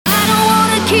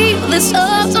keep this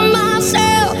up to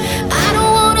myself. I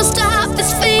don't wanna stop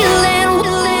this feeling.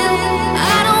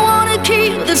 I don't wanna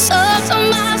keep this up to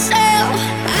myself.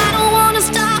 I don't wanna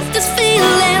stop this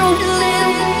feeling.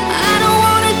 I don't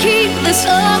wanna keep this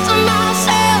up to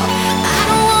myself. I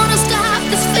don't wanna stop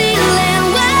this feeling.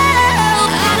 Well,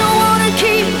 I don't wanna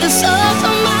keep this up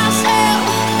to myself.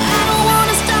 I don't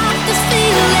wanna stop this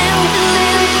feeling.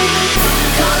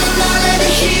 Calling all of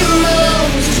the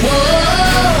heroes. Whoa,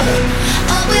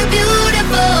 oh, we're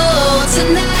beautiful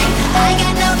tonight. I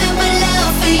got nothing but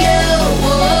love for you.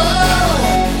 Whoa,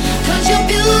 'cause you're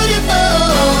beautiful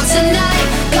tonight.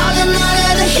 Calling all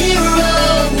of the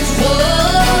heroes. Whoa,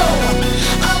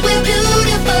 oh, we're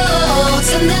beautiful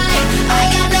tonight. I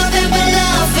got nothing but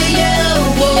love for you.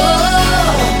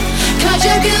 Whoa, 'cause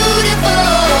you're beautiful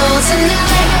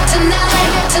tonight,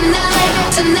 tonight, tonight.